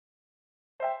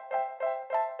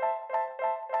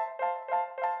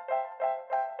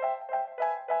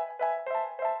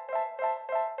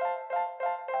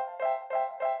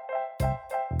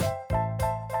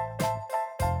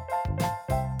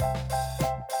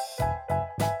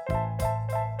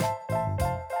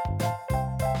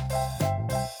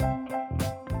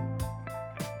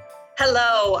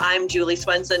Hello, I'm Julie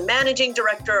Swenson, Managing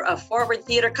Director of Forward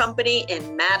Theater Company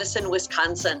in Madison,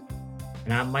 Wisconsin.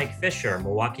 And I'm Mike Fisher,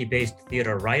 Milwaukee-based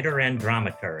theater writer and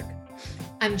dramaturg.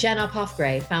 I'm Jen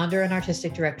Uphoff-Gray, founder and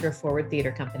artistic director of Forward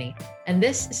Theater Company. And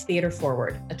this is Theater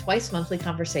Forward, a twice-monthly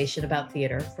conversation about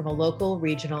theater from a local,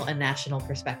 regional, and national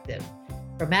perspective.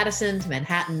 From Madison to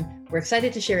Manhattan, we're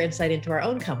excited to share insight into our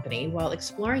own company while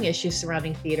exploring issues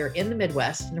surrounding theater in the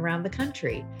Midwest and around the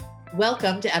country.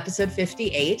 Welcome to episode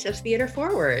 58 of Theater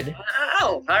Forward.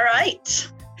 Wow, all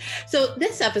right. So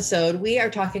this episode, we are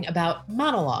talking about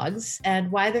monologues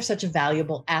and why they're such a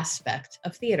valuable aspect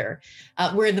of theater.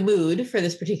 We're in the mood for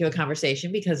this particular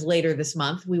conversation because later this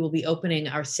month, we will be opening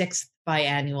our 6th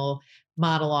biannual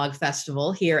monologue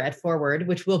festival here at Forward,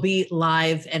 which will be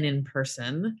live and in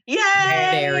person. Yay!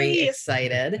 Very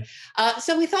excited.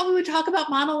 So we thought we would talk about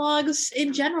monologues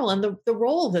in general and the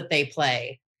role that they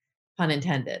play, pun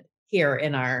intended, here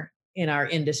in our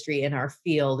industry, in our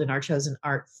field, in our chosen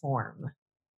art form.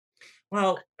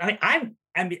 Well, I'm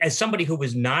as somebody who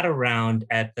was not around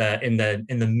in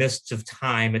the midst of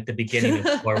time at the beginning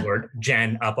of Forward,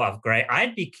 Jen Uphoff-Gray,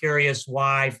 I'd be curious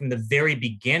why, from the very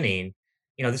beginning,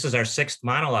 this is our 6th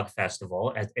monologue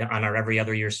festival on our every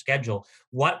other year schedule.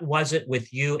 What was it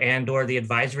with you and/or the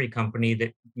advisory company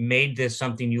that made this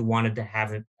something you wanted to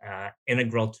have it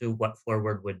integral to what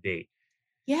Forward would be?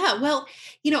 Yeah, well,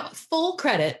 full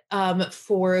credit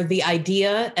for the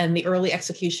idea and the early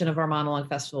execution of our monologue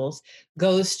festivals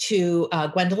goes to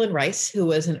Gwendolyn Rice, who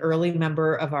was an early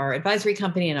member of our advisory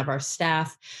company and of our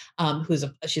staff,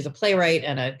 she's a playwright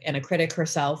and a critic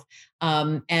herself.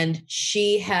 And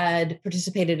she had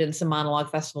participated in some monologue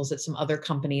festivals at some other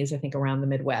companies, I think, around the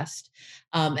Midwest.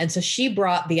 And so she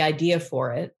brought the idea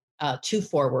for it to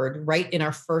Forward right in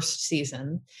our first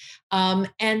season.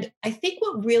 And I think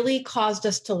what really caused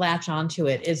us to latch onto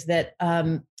it is that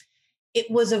it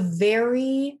was a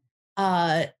very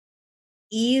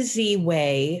easy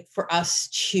way for us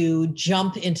to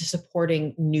jump into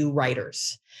supporting new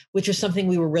writers, which is something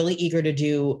we were really eager to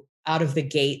do out of the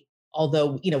gate.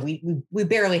 Although, we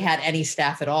barely had any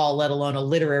staff at all, let alone a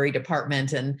literary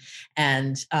department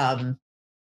and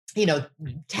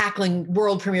tackling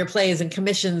world premiere plays and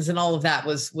commissions and all of that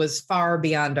was far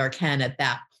beyond our ken at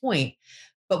that point.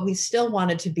 But we still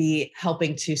wanted to be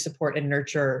helping to support and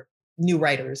nurture new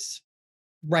writers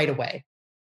right away.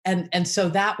 And so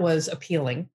that was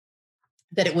appealing,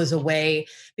 that it was a way,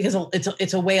 because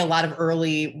it's a way a lot of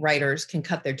early writers can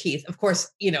cut their teeth. Of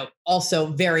course, also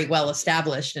very well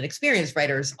established and experienced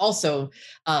writers also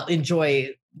enjoy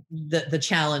the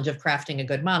challenge of crafting a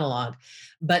good monologue.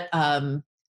 But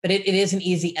it is an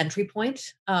easy entry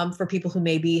point for people who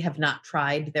maybe have not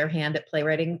tried their hand at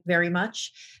playwriting very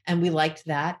much. And we liked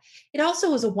that. It also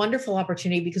was a wonderful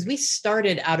opportunity because we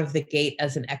started out of the gate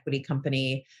as an equity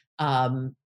company,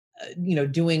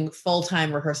 doing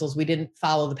full-time rehearsals. We didn't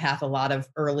follow the path a lot of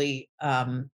early,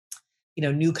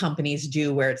 new companies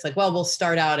do, where it's like, well, we'll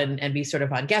start out and be sort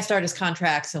of on guest artist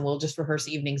contracts and we'll just rehearse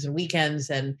evenings and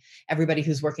weekends. And everybody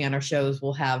who's working on our shows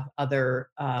will have other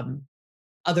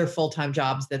full-time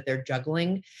jobs that they're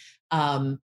juggling.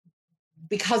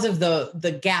 Because of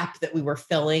the gap that we were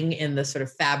filling in the sort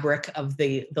of fabric of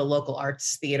the local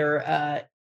arts theater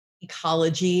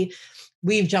ecology,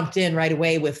 we've jumped in right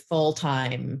away with full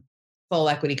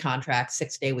equity contracts,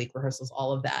 6-day-week rehearsals,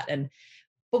 all of that.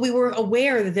 But we were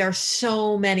aware that there are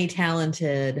so many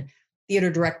talented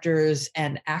theater directors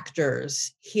and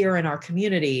actors here in our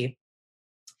community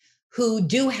who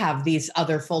do have these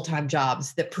other full-time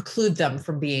jobs that preclude them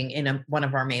from being in one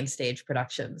of our main stage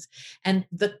productions. And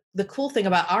the cool thing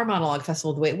about our monologue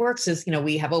festival, the way it works is,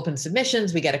 we have open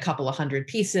submissions, we get a couple of 100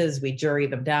 pieces, we jury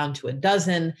them down to a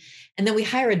dozen, and then we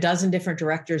hire a dozen different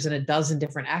directors and a dozen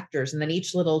different actors. And then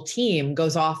each little team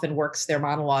goes off and works their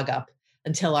monologue up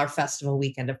until our festival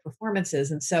weekend of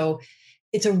performances. And so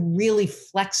it's a really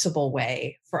flexible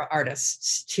way for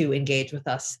artists to engage with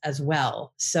us as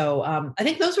well. So I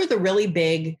think those were the really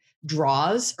big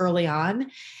draws early on.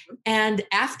 And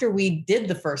after we did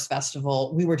the first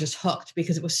festival, we were just hooked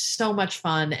because it was so much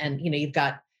fun. And, you've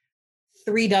got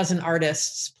 36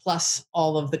 artists plus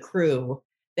all of the crew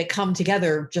that come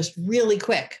together just really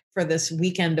quick for this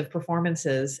weekend of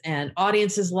performances, and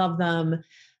audiences love them.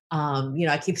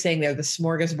 I keep saying they're the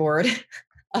smorgasbord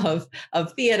of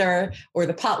theater, or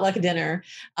the potluck dinner.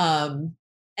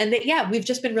 We've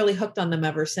just been really hooked on them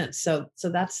ever since. So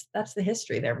that's the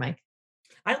history there, Mike.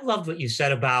 I loved what you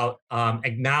said about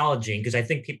acknowledging, because I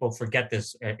think people forget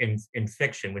this in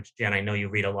fiction, which, Jen, I know you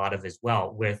read a lot of as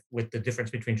well, with the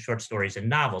difference between short stories and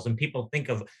novels. And people think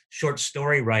of short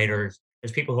story writers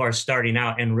as people who are starting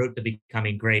out en route to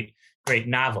becoming great great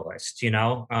novelists, you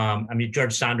know. I mean,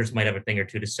 George Saunders might have a thing or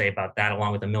two to say about that,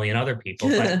 along with a million other people.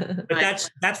 But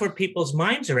that's where people's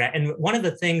minds are at. And one of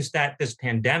the things that this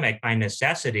pandemic, by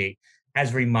necessity,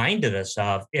 has reminded us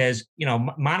of is, you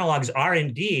know, monologues are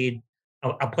indeed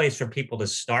a place for people to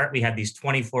start. We had these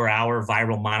 24-hour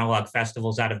viral monologue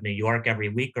festivals out of New York every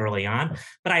week early on.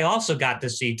 But I also got to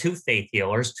see two Faith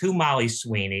Healers, two Molly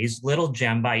Sweeneys, Little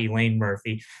Gem by Elaine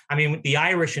Murphy. I mean, with The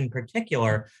Irish in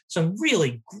particular, some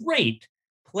really great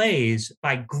plays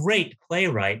by great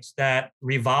playwrights that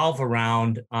revolve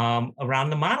around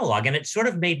the monologue. And it sort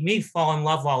of made me fall in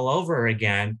love all over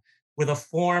again with a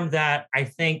form that I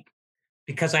think,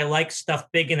 because I like stuff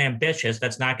big and ambitious,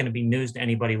 that's not going to be news to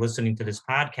anybody listening to this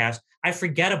podcast, I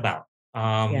forget about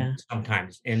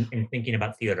sometimes in thinking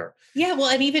about theater. Yeah, well,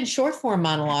 and even short form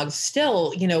monologues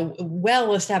still, you know,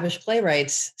 well-established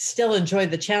playwrights still enjoy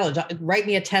the challenge. Write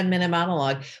me a 10-minute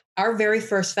monologue. Our very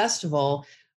first festival,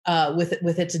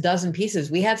 with its 12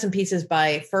 pieces, we had some pieces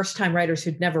by first-time writers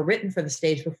who'd never written for the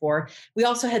stage before. We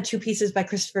also had 2 pieces by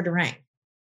Christopher Durang.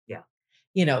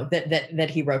 You know, that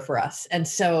he wrote for us. And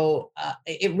so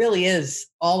it really is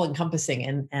all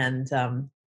encompassing. And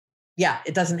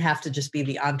it doesn't have to just be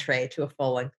the entree to a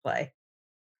full length play.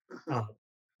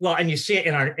 Well, and you see it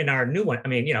in our new one. I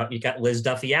mean, you know, you got Liz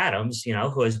Duffy Adams, you know,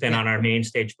 who has been on our main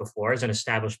stage before as an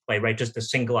established playwright, just to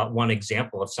single out one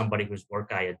example of somebody whose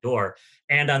work I adore.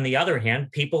 And on the other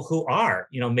hand, people who are,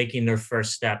 you know, making their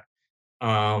first step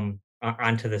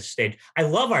onto the stage. I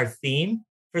love our theme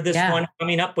for this one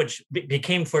coming up, which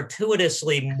became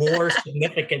fortuitously more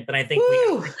significant than I think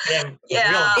we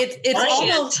have. It's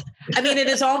almost, I mean, it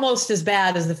is almost as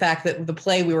bad as the fact that the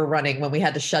play we were running when we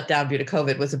had to shut down due to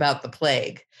COVID was about the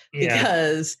plague,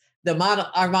 because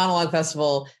our monologue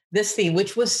festival, this theme,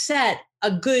 which was set a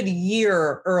good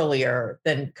year earlier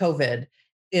than COVID,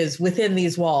 is Within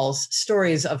These Walls,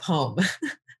 Stories of Home.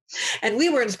 And we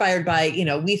were inspired by, you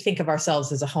know, we think of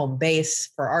ourselves as a home base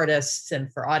for artists and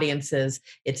for audiences.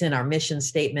 It's in our mission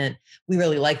statement. We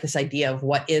really like this idea of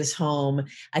what is home.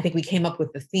 I think we came up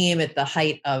with the theme at the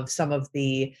height of some of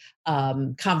the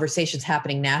conversations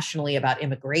happening nationally about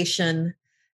immigration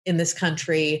in this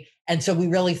country. And so we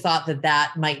really thought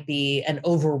that might be an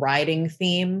overriding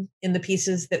theme in the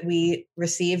pieces that we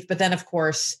received. But then, of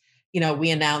course, you know,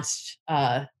 we announced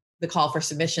the call for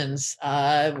submissions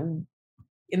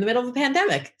in the middle of the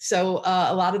pandemic. So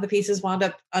a lot of the pieces wound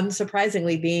up,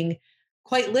 unsurprisingly, being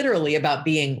quite literally about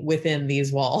being within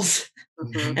these walls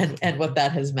and what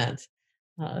that has meant.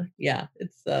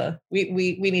 It's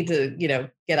we need to, you know,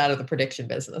 get out of the prediction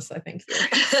business, I think.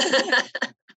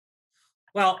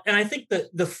 Well, and I think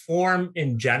the form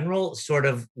in general sort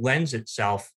of lends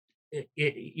itself.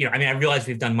 You know, I mean, I realize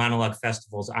we've done monologue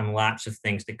festivals on lots of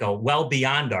things that go well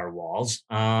beyond our walls,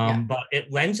 but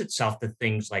it lends itself to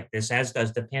things like this, as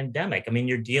does the pandemic. I mean,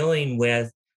 you're dealing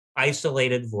with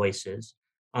isolated voices,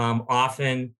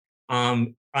 often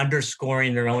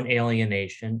underscoring their own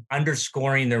alienation,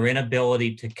 underscoring their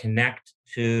inability to connect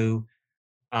to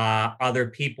other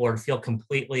people or feel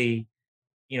completely,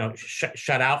 you know,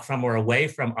 shut out from or away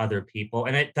from other people.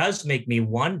 And it does make me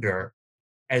wonder,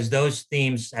 as those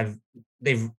themes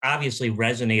they've obviously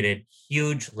resonated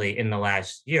hugely in the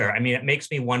last year. I mean, it makes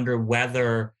me wonder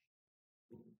whether,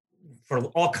 for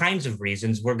all kinds of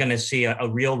reasons, we're going to see a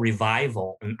real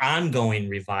revival, an ongoing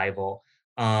revival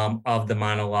of the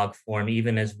monologue form,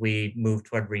 even as we move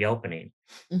toward reopening.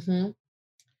 Mm-hmm.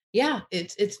 Yeah,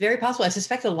 it's very possible. I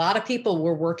suspect a lot of people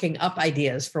were working up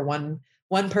ideas for one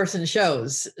person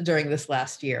shows during this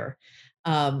last year.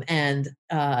 And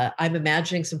I'm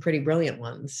imagining some pretty brilliant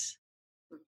ones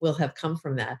will have come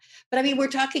from that. But I mean,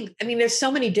 there's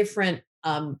so many different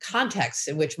contexts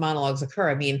in which monologues occur.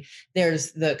 I mean,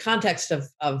 there's the context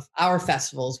of our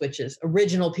festivals, which is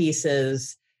original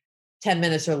pieces, 10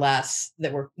 minutes or less,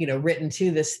 that were, you know, written to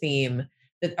this theme,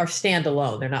 that are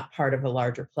standalone. They're not part of a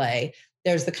larger play.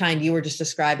 There's the kind you were just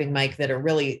describing, Mike, that are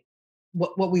really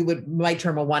what we might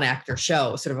term a one-actor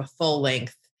show, sort of a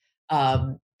full-length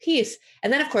piece.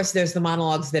 And then, of course, there's the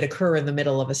monologues that occur in the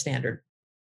middle of a standard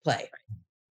play,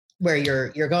 where you're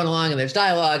going along and there's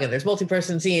dialogue and there's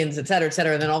multi-person scenes, et cetera, et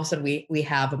cetera. And then all of a sudden we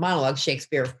have a monologue.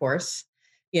 Shakespeare, of course,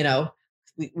 you know,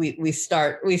 we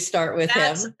start with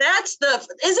him. Isn't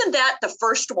that the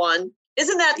first one?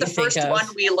 Isn't that the first one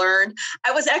we learn?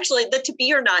 I was actually the to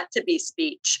be or not to be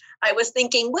speech. I was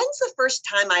thinking, when's the first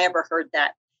time I ever heard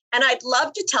that? And I'd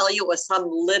love to tell you it was some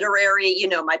literary, you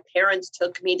know, my parents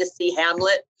took me to see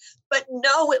Hamlet, but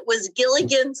no, it was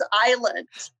Gilligan's Island.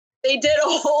 They did a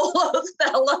whole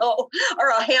Othello or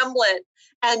a Hamlet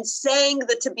and sang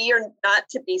the to be or not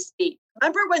to be speech.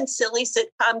 Remember when silly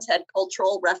sitcoms had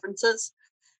cultural references?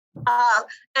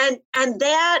 And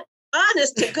that,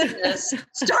 honest to goodness,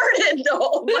 started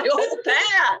my whole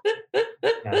path.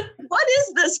 Yeah. What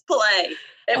is this play?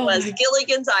 It was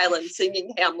Gilligan's Island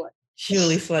singing Hamlet.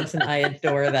 Julie Swenson, I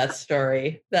adore that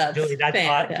story. That's Julie, that's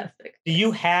fantastic. Do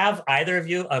you have, either of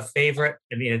you, a favorite?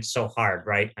 I mean, it's so hard,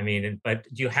 right? I mean, but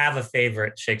do you have a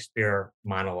favorite Shakespeare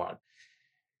monologue?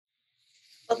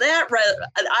 Well,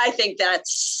 I think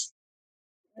that's,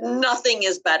 nothing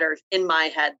is better in my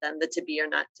head than the To Be or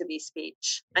Not to Be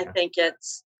speech. Yeah. I think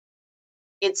it's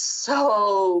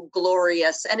so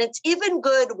glorious. And it's even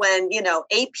good when,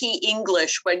 AP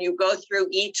English, when you go through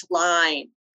each line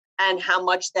and how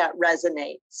much that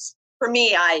resonates. For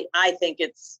me, I think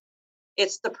it's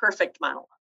the perfect monologue.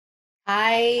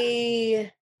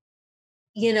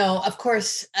 Of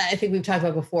course, I think we've talked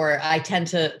about before, I tend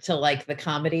to like the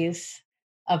comedies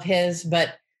of his,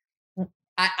 but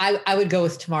I would go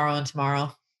with Tomorrow and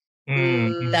Tomorrow.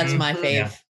 Mm-hmm. That's my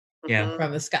fave. Yeah.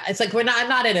 From the Scott. It's like I'm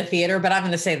not in a theater, but I'm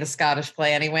going to say the Scottish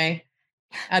play anyway.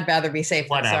 I'd rather be safe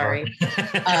than sorry.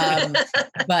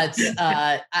 But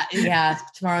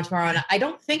Tomorrow. And I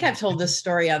don't think I've told this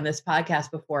story on this podcast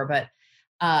before, but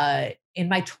in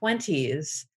my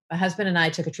 20s, my husband and I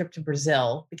took a trip to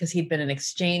Brazil because he'd been an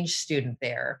exchange student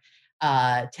there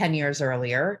 10 years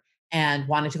earlier and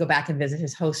wanted to go back and visit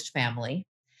his host family.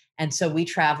 And so we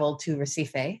traveled to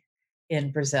Recife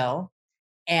in Brazil.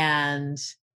 And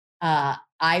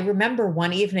I remember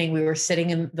one evening we were sitting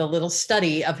in the little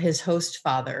study of his host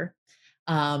father,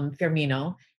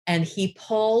 Firmino, and he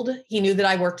knew that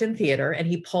I worked in theater, and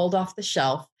he pulled off the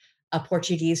shelf a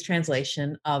Portuguese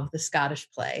translation of the Scottish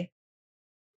play.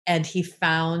 And he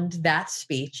found that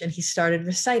speech and he started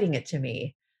reciting it to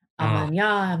me.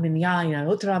 Amanhã,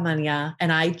 outra amanhã.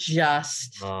 And I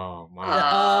just,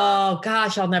 oh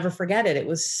gosh, I'll never forget it. It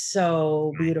was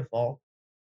so beautiful.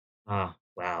 Oh,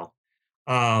 wow.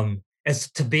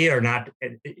 As To Be or Not,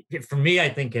 for me, I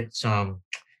think it's, and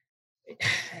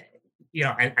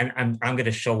I'm going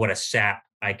to show what a sap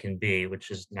I can be,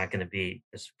 which is not going to be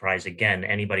a surprise again,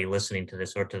 anybody listening to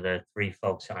this or to the three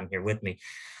folks on here with me.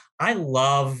 I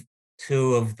love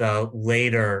two of the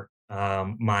later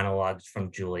monologues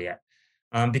from Juliet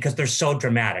because they're so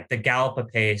dramatic. The Gallop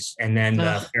Apace and then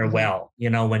the Farewell,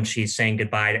 when she's saying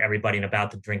goodbye to everybody and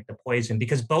about to drink the poison,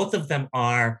 because both of them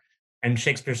are, and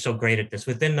Shakespeare's so great at this,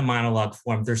 within the monologue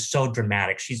form, they're so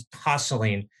dramatic. She's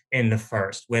tussling in the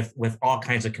first with all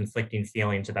kinds of conflicting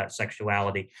feelings about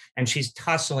sexuality. And she's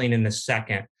tussling in the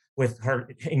second with her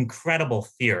incredible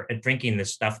fear at drinking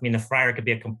this stuff. I mean, the friar could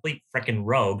be a complete freaking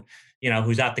rogue,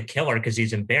 who's out to kill her because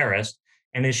he's embarrassed.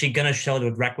 And is she going to show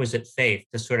the requisite faith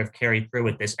to sort of carry through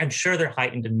with this? And sure, they're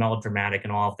heightened and melodramatic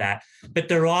and all of that. But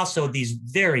there are also these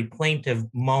very plaintive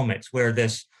moments where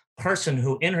this person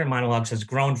who in her monologues has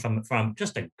grown from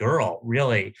just a girl,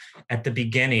 really, at the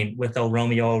beginning with Oh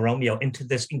Romeo, into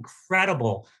this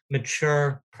incredible,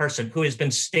 mature person who has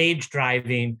been stage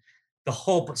managing the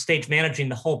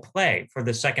whole play for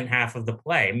the second half of the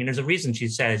play. I mean, there's a reason she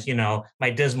says, my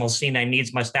dismal scene, I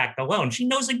needs must act alone. She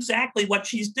knows exactly what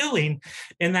she's doing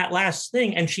in that last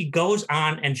thing. And she goes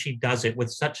on and she does it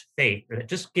with such faith. It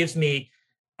just gives me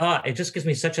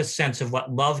such a sense of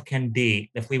what love can be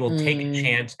if we will take a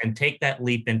chance and take that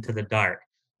leap into the dark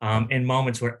in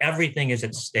moments where everything is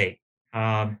at stake.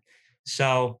 I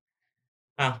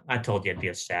told you it'd be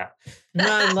a sap. No,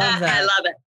 I love that.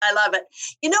 I love it.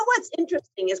 What's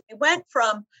interesting is we went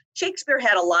from, Shakespeare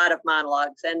had a lot of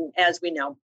monologues, and as we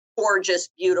know, gorgeous,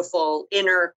 beautiful,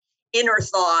 inner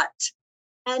thought.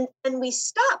 And we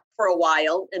stopped for a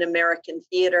while in American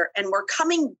theater, and we're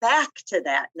coming back to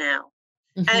that now.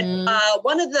 Mm-hmm. And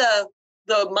one of the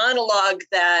monologue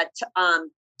that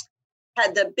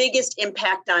had the biggest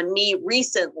impact on me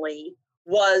recently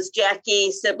was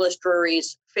Jackie Siblish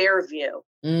Drury's Fairview,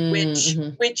 which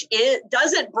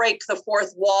doesn't break the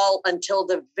fourth wall until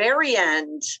the very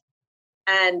end.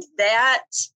 And that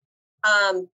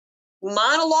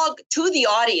monologue to the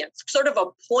audience, sort of a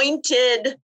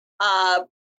pointed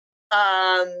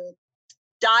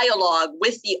dialogue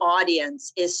with the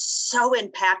audience, is so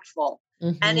impactful.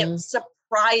 Mm-hmm. And it was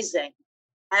surprising.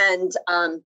 And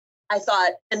I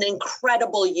thought an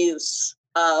incredible use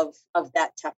of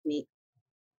that technique.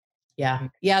 Yeah.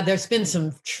 There's been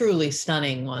some truly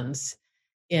stunning ones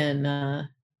in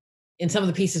some of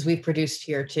the pieces we've produced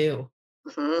here too,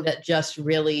 that just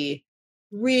really,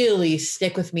 really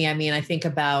stick with me. I mean, I think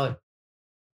about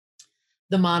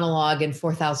the monologue in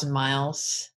 4,000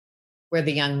 Miles, where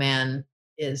the young man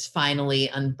is finally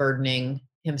unburdening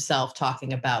himself,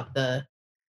 talking about the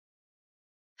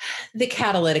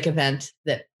catalytic event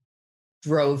that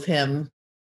drove him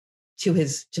to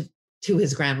to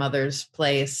his grandmother's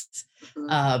place.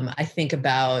 I think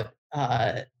about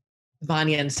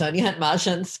Vanya and Sonia and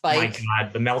Masha and Spike. Oh my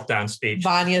God, the meltdown speech.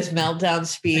 Vanya's meltdown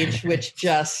speech, which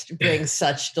just brings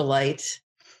such delight,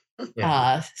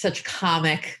 such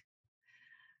comic,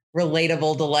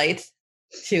 relatable delight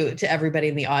to everybody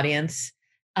in the audience.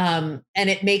 And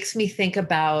it makes me think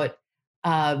about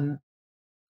when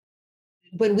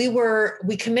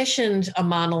we commissioned a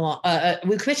monologue,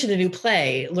 we commissioned a new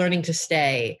play, Learning to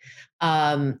Stay,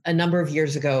 a number of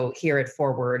years ago here at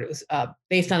Forward. It was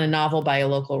based on a novel by a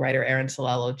local writer, Aaron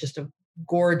Solello, just a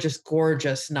gorgeous,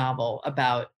 gorgeous novel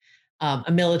about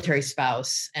a military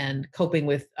spouse and coping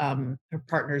with her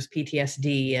partner's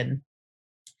PTSD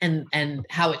and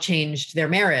how it changed their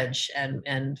marriage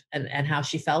and how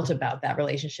she felt about that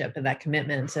relationship and that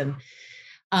commitment. And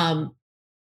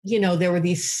there were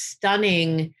these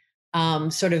stunning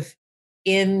sort of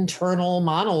internal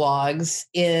monologues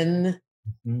in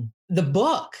the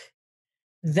book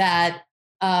that,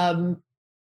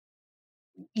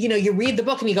 you read the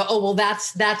book and you go, oh, well,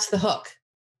 that's the hook,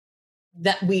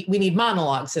 that we need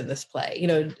monologues in this play.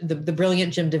 The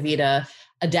brilliant Jim DeVita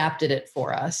adapted it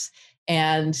for us.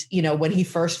 And, when he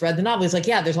first read the novel, he's like,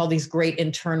 yeah, there's all these great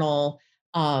internal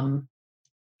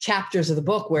chapters of the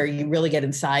book where you really get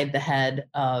inside the head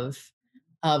of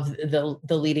the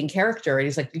leading character. And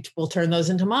he's like, we'll turn those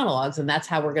into monologues. And that's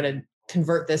how we're going to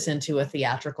convert this into a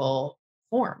theatrical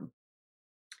form.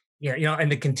 Yeah, and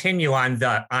to continue on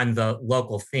the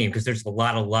local theme, because there's a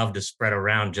lot of love to spread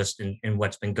around just in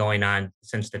what's been going on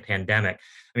since the pandemic.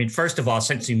 I mean, first of all,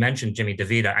 since you mentioned Jimmy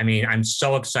DeVita, I mean, I'm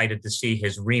so excited to see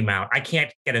his remount. I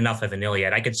can't get enough of an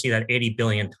Iliad. I could see that 80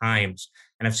 billion times,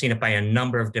 and I've seen it by a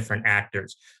number of different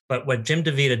actors. But what Jim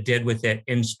DeVita did with it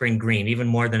in Spring Green, even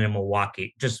more than in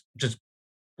Milwaukee, just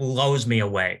blows me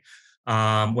away.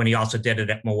 When he also did it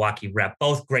at Milwaukee Rep.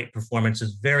 Both great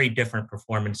performances, very different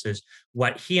performances.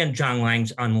 What he and John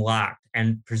Langs unlocked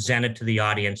and presented to the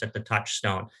audience at the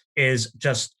Touchstone is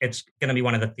just, it's going to be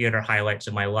one of the theater highlights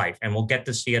of my life. And we'll get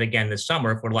to see it again this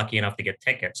summer if we're lucky enough to get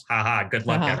tickets. Good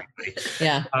luck, everybody.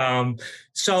 Yeah.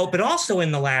 But also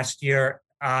in the last year,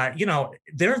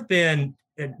 there have been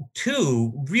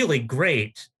two really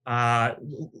great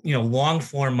long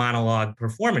form monologue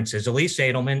performances. Elise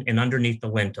Edelman in Underneath the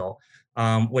Lintel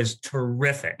was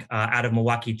terrific out of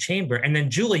Milwaukee Chamber. And then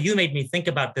Julie, you made me think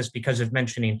about this because of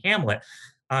mentioning Hamlet.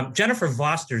 Jennifer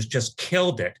Voster's just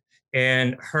killed it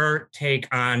in her take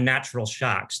on Natural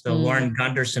Shocks, the Lauren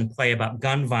Gunderson play about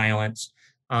gun violence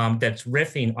that's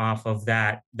riffing off of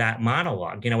that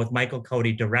monologue, with Michael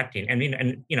Cody directing.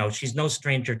 And she's no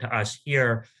stranger to us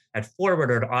here at Forward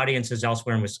or to audiences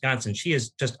elsewhere in Wisconsin. She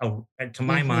is just, to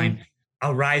my mind,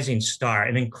 a rising star,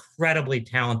 an incredibly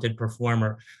talented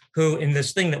performer who, in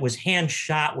this thing that was hand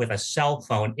shot with a cell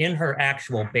phone in her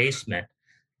actual basement.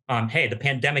 Hey, the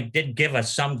pandemic did give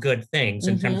us some good things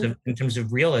in terms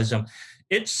of realism.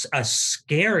 It's a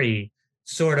scary,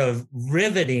 sort of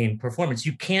riveting performance.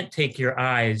 You can't take your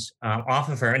eyes off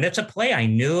of her. And it's a play I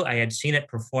knew. I had seen it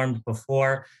performed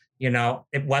before.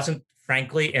 It wasn't,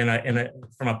 frankly,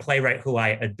 from a playwright who I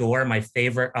adore, my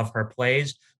favorite of her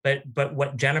plays. But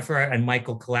what Jennifer and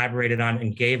Michael collaborated on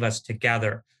and gave us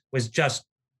together was just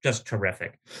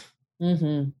terrific.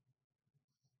 Mm-hmm.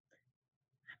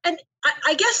 And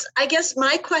I guess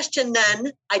my question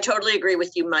then, I totally agree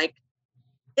with you, Mike.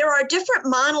 There are different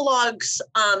monologues.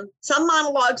 Some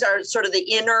monologues are sort of the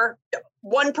inner,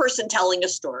 one person telling a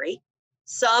story.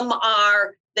 Some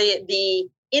are the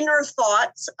inner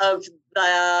thoughts of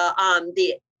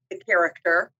the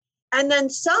character, and then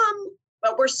some.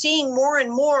 What we're seeing more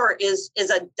and more is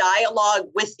a dialogue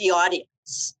with the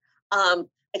audience.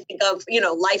 I think of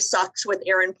Life Sucks with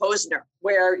Aaron Posner,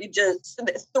 where you just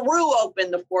threw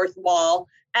open the fourth wall,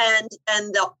 and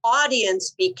the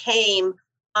audience became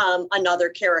another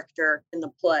character in the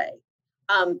play.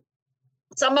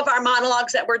 Some of our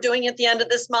monologues that we're doing at the end of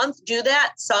this month do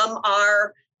that. Some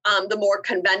are the more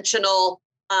conventional,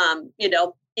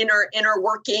 inner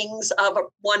workings of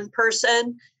one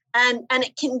person, and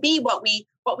it can be what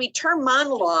we term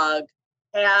monologue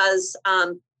as.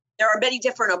 There are many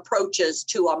different approaches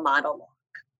to a monologue.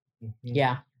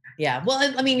 Yeah.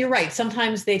 Well, I mean, you're right.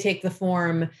 Sometimes they take the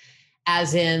form,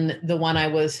 as in the one I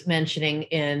was mentioning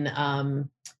in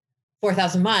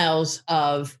 4,000 Miles,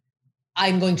 of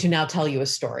I'm going to now tell you a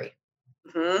story,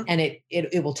 and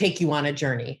it will take you on a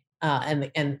journey. And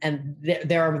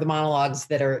there are the monologues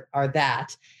that are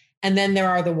that. And then there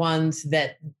are the ones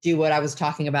that do what I was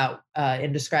talking about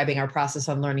in describing our process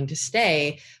on Learning to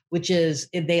Stay, which is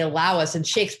they allow us, and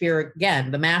Shakespeare, again,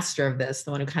 the master of this,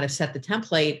 the one who kind of set the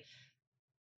template,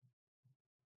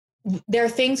 there are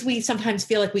things we sometimes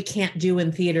feel like we can't do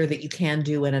in theater that you can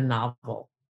do in a novel,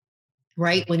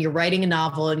 right? When you're writing a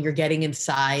novel and you're getting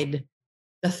inside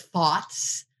the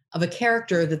thoughts of a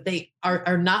character, that they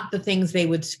are not the things they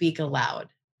would speak aloud.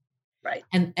 Right.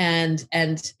 And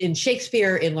in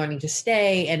Shakespeare, in Learning to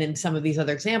Stay, and in some of these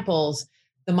other examples,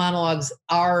 the monologues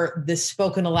are the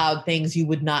spoken aloud things you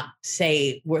would not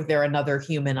say were there another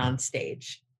human on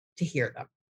stage to hear them.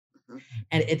 Mm-hmm.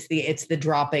 And it's the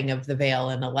dropping of the veil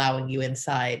and allowing you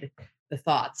inside the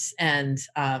thoughts. And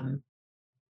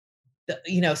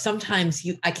sometimes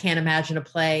I can't imagine a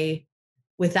play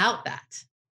without that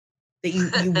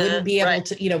you wouldn't be able right.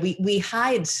 to, we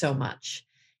hide so much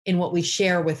in what we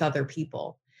share with other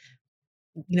people.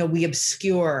 We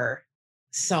obscure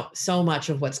so much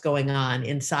of what's going on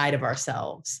inside of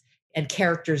ourselves, and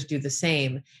characters do the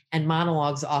same. And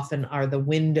monologues often are the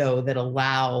window that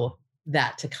allow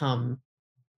that to come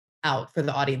out for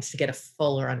the audience to get a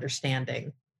fuller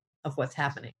understanding of what's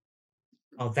happening.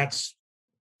 Oh, that's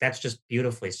just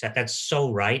beautifully said. That's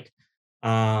so right.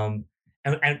 And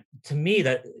to me,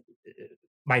 that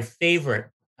my favorite,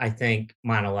 I think,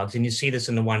 monologues, and you see this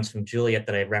in the ones from Juliet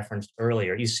that I referenced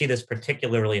earlier. You see this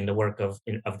particularly in the work of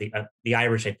the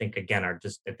Irish. I think again are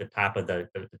just at the top of the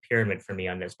pyramid for me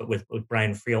on this. But with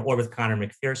Brian Friel or with Conor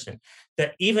McPherson,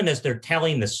 that even as they're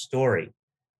telling the story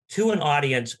to an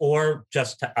audience or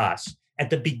just to us, at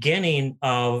the beginning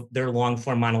of their long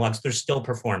form monologues, they're still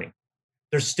performing.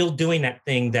 They're still doing that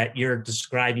thing that you're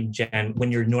describing, Jen,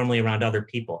 when you're normally around other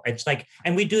people. It's like,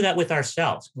 and we do that with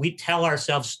ourselves. We tell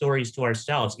ourselves stories to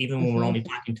ourselves, even when we're only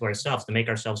talking to ourselves, to make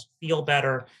ourselves feel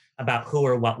better about who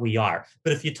or what we are.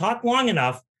 But if you talk long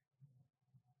enough,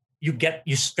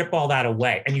 you strip all that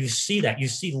away, and you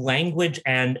see language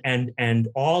and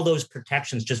all those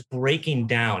protections just breaking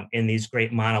down in these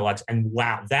great monologues. And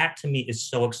wow, that to me is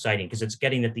so exciting, because it's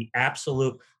getting at the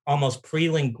absolute, almost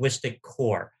pre-linguistic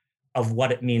core of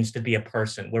what it means to be a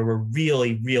person, where we're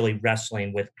really, really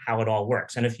wrestling with how it all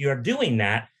works. And if you're doing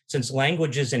that, since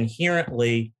language is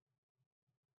inherently,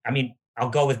 I'll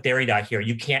go with Derrida here.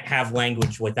 You can't have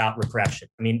language without repression.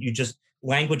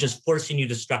 Language is forcing you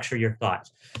to structure your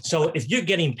thoughts. So if you're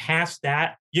getting past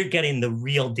that, you're getting the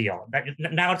real deal.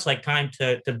 Now it's like time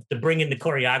to bring in the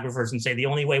choreographers and say, the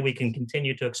only way we can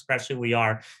continue to express who we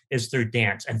are is through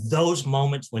dance. And those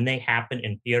moments when they happen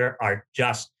in theater are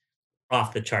just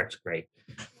off the charts great.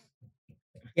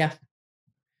 Yeah.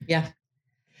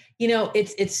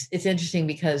 It's interesting,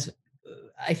 because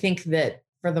I think that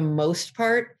for the most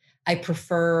part, I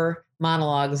prefer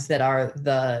monologues that are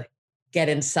the get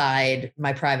inside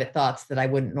my private thoughts that I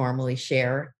wouldn't normally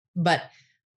share. But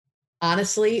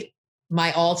honestly,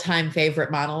 my all-time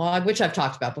favorite monologue, which I've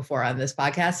talked about before on this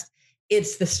podcast,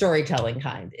 it's the storytelling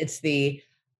kind. It's the,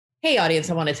 hey, audience,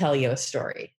 I want to tell you a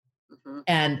story.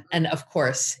 And of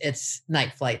course, it's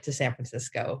Night Flight to San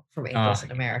Francisco from Angels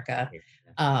in America.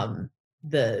 I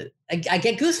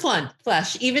get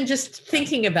gooseflesh even just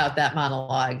thinking about that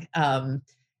monologue.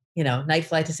 Night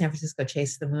Flight to San Francisco,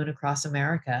 chase the moon across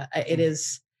America. It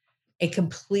is a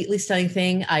completely stunning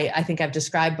thing. I think I've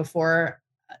described before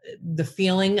the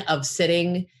feeling of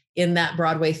sitting in that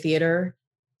Broadway theater,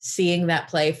 seeing that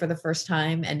play for the first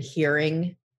time, and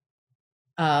hearing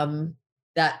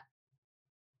that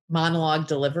monologue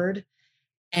delivered.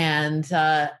 And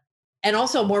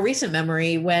also a more recent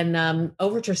memory when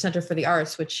Overture Center for the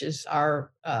Arts, which is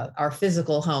our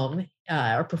physical home,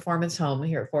 our performance home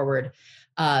here at Forward,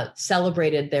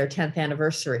 celebrated their 10th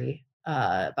anniversary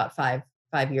about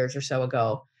five years or so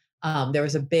ago. There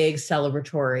was a big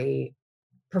celebratory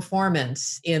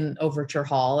performance in Overture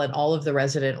Hall, and all of the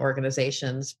resident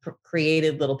organizations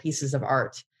created little pieces of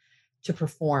art to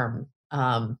perform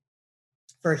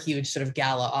for a huge sort of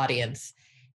gala audience.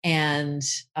 And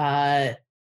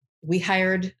we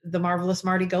hired the marvelous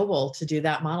Marty Goebel to do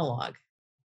that monologue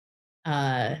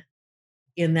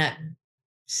in that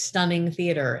stunning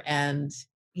theater. And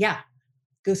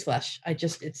gooseflesh.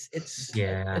 It's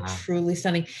a truly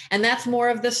stunning. And that's more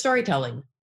of the storytelling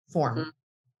form.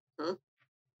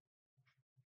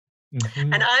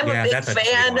 And I'm a big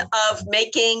fan of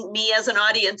making me as an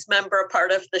audience member a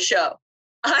part of the show.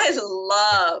 I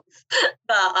love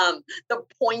the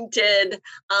pointed,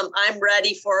 I'm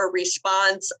ready for a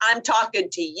response. I'm talking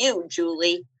to you,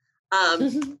 Julie.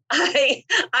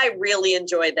 I really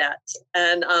enjoy that.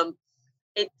 And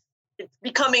it's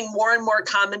becoming more and more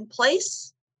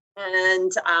commonplace.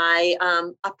 And I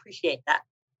appreciate that.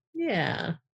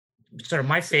 Yeah. Sort of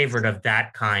my favorite of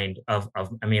that kind of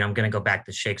I'm going to go back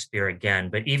to Shakespeare again,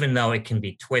 but even though it can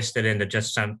be twisted into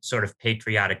just some sort of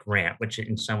patriotic rant, which it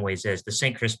in some ways is, the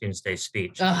St. Crispin's Day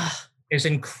speech is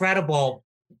incredible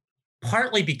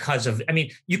partly because of, I mean,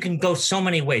 you can go so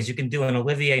many ways. You can do an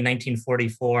Olivier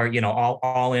 1944, you know,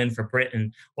 all in for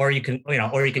Britain, or you can, you know,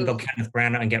 or you can go Kenneth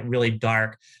Branagh and get really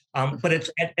dark. But it's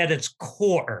at its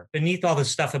core, beneath all the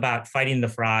stuff about fighting the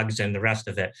frogs and the rest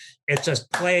of it, it's a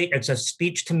play, it's a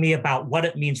speech to me about what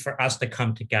it means for us to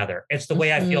come together. It's the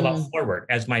way I feel about Forward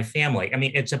as my family. I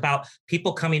mean, it's about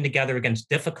people coming together against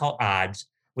difficult odds,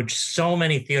 which so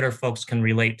many theater folks can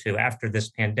relate to after this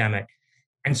pandemic,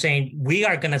 and saying, we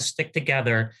are going to stick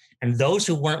together. And those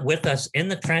who weren't with us in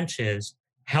the trenches,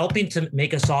 helping to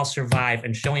make us all survive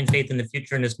and showing faith in the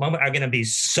future in this moment, are going to be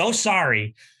so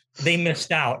sorry they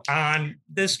missed out on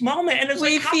this moment. And it's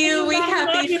we like, feel, we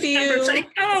happy feel. Like,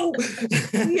 no.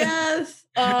 Yes.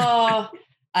 Oh,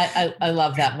 I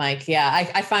love that, Mike. Yeah,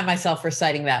 I find myself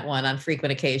reciting that one on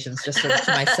frequent occasions, just sort of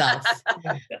to myself,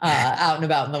 out and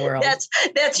about in the world.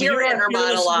 That's your inner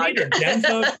monologue.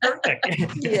 Perfect.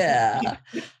 Yeah.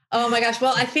 Oh my gosh.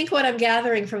 Well, I think what I'm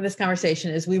gathering from this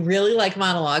conversation is we really like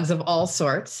monologues of all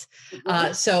sorts.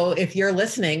 So if you're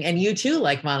listening and you too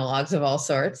like monologues of all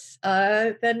sorts,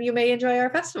 then you may enjoy our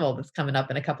festival that's coming up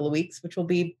in a couple of weeks, which will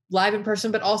be live in person,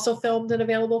 but also filmed and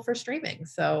available for streaming.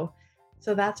 So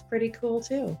that's pretty cool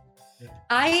too. Yeah.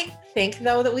 I think,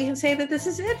 though, that we can say that this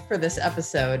is it for this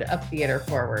episode of Theater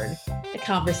Forward, a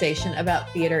conversation about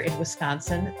theater in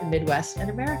Wisconsin, the Midwest, and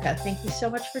America. Thank you so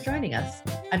much for joining us.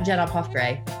 I'm Jen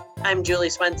Uphoff-Gray. I'm Julie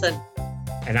Swenson.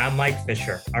 And I'm Mike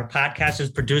Fisher. Our podcast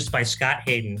is produced by Scott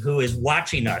Hayden, who is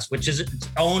watching us, which is its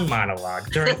own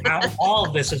monologue during all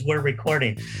of this as we're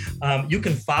recording. You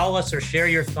can follow us or share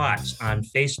your thoughts on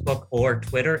Facebook or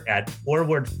Twitter at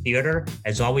Forward Theater.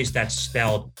 As always, that's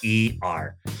spelled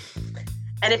ER.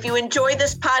 And if you enjoy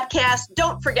this podcast,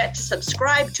 don't forget to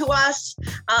subscribe to us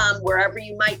wherever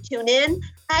you might tune in.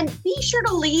 And be sure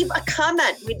to leave a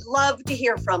comment. We'd love to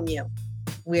hear from you.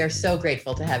 We are so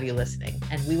grateful to have you listening,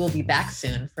 and we will be back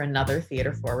soon for another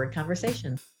Theater Forward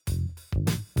conversation.